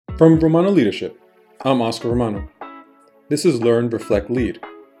From Romano Leadership, I'm Oscar Romano. This is Learn, Reflect, Lead.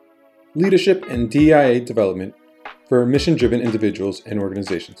 Leadership and DEIA development for mission-driven individuals and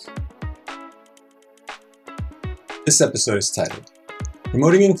organizations. This episode is titled,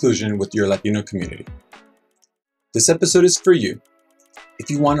 Promoting Inclusion with Your Latino Community. This episode is for you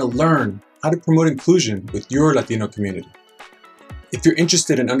if you want to learn how to promote inclusion with your Latino community. If you're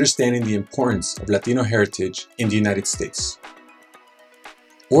interested in understanding the importance of Latino heritage in the United States.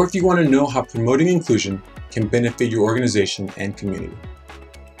 Or if you want to know how promoting inclusion can benefit your organization and community.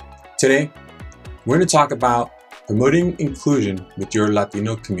 Today, we're going to talk about promoting inclusion with your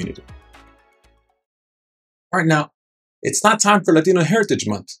Latino community. All right, now, it's not time for Latino Heritage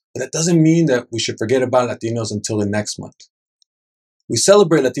Month, but that doesn't mean that we should forget about Latinos until the next month. We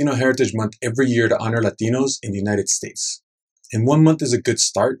celebrate Latino Heritage Month every year to honor Latinos in the United States. And 1 month is a good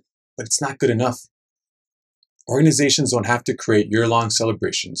start, but it's not good enough. Organizations don't have to create year-long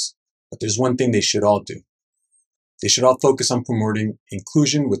celebrations, but there's one thing they should all do. They should all focus on promoting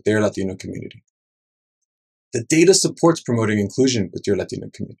inclusion with their Latino community. The data supports promoting inclusion with your Latino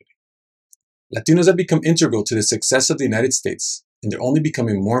community. Latinos have become integral to the success of the United States, and they're only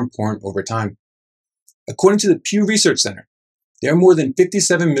becoming more important over time. According to the Pew Research Center, there are more than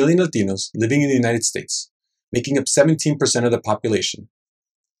 57 million Latinos living in the United States, making up 17% of the population,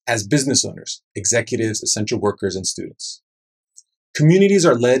 as business owners, executives, essential workers, and students. Communities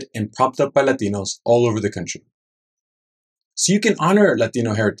are led and propped up by Latinos all over the country. So you can honor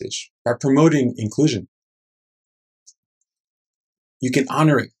Latino heritage by promoting inclusion. You can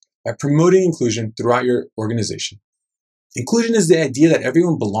honor it by promoting inclusion throughout your organization. Inclusion is the idea that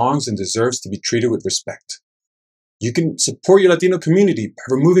everyone belongs and deserves to be treated with respect. You can support your Latino community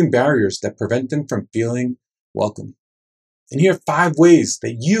by removing barriers that prevent them from feeling welcome. And here are 5 ways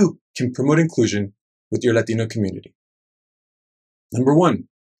that you can promote inclusion with your Latino community. Number 1,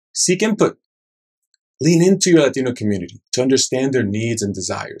 seek input. Lean into your Latino community to understand their needs and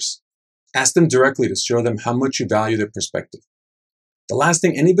desires. Ask them directly to show them how much you value their perspective. The last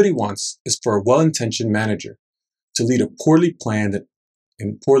thing anybody wants is for a well-intentioned manager to lead a poorly planned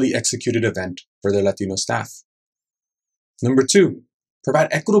and poorly executed event for their Latino staff. Number 2, provide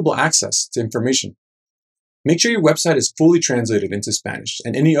equitable access to information. Make sure your website is fully translated into Spanish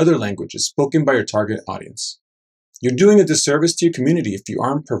and any other languages spoken by your target audience. You're doing a disservice to your community if you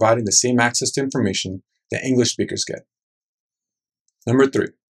aren't providing the same access to information that English speakers get. Number 3,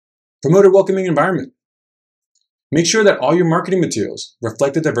 promote a welcoming environment. Make sure that all your marketing materials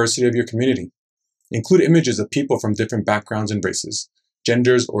reflect the diversity of your community. Include images of people from different backgrounds and races,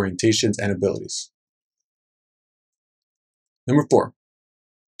 genders, orientations, and abilities. Number 4,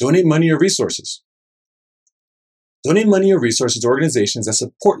 donate money or resources. Donate money or resources to organizations that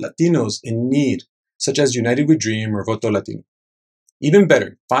support Latinos in need, such as United We Dream or Voto Latino. Even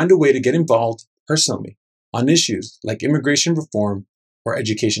better, find a way to get involved personally on issues like immigration reform or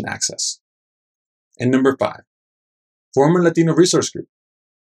education access. And number 5, form a Latino resource group.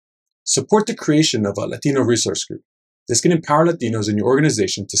 Support the creation of a Latino resource group. This can empower Latinos in your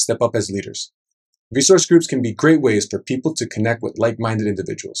organization to step up as leaders. Resource groups can be great ways for people to connect with like-minded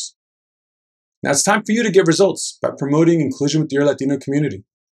individuals. Now it's time for you to get results by promoting inclusion with your Latino community.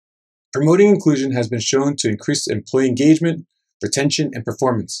 Promoting inclusion has been shown to increase employee engagement, retention, and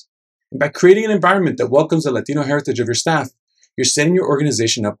performance. And by creating an environment that welcomes the Latino heritage of your staff, you're setting your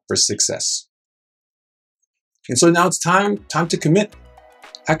organization up for success. And so now it's time to commit.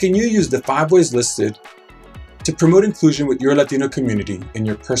 How can you use the 5 ways listed to promote inclusion with your Latino community in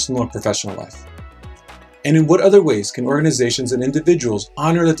your personal and professional life? And in what other ways can organizations and individuals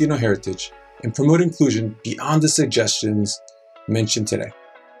honor Latino heritage and promote inclusion beyond the suggestions mentioned today?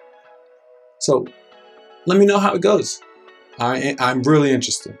 So let me know how it goes. I'm really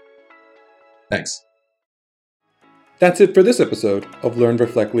interested. Thanks. That's it for this episode of Learn,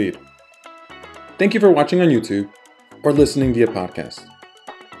 Reflect, Lead. Thank you for watching on YouTube or listening via podcast.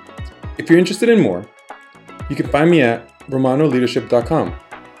 If you're interested in more, you can find me at romanoleadership.com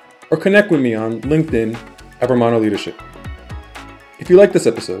or connect with me on LinkedIn at Romano Leadership. If you like this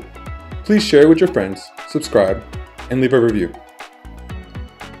episode, please share it with your friends, subscribe, and leave a review.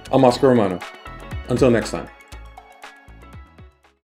 I'm Oscar Romano. Until next time.